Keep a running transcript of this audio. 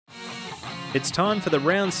It's time for the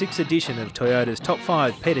Round 6 edition of Toyota's Top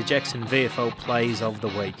 5 Peter Jackson VFL Plays of the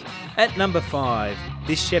Week. At number 5,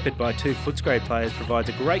 this shepherd by two Footscray players provides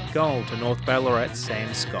a great goal to North Ballarat's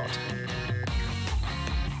Sam Scott.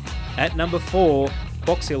 At number 4,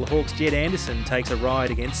 Box Hill Hawks' Jed Anderson takes a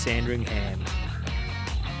ride against Sandringham.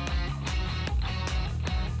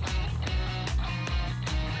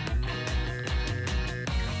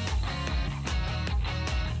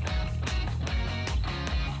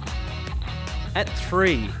 At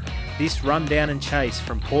 3, this run down and chase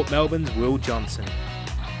from Port Melbourne's Will Johnson.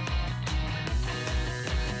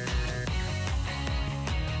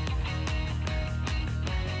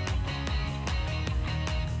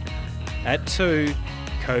 At 2,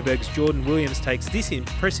 Coburg's Jordan Williams takes this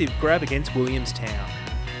impressive grab against Williamstown.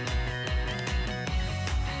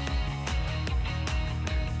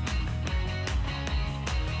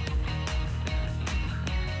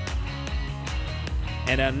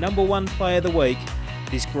 And our number 1 player of the week,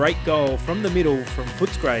 this great goal from the middle from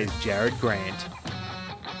Footscray's Jarrad Grant.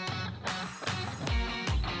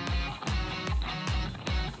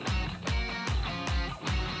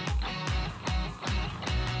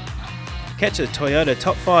 Catch the Toyota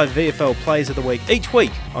Top 5 VFL Plays of the Week each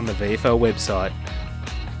week on the VFL website.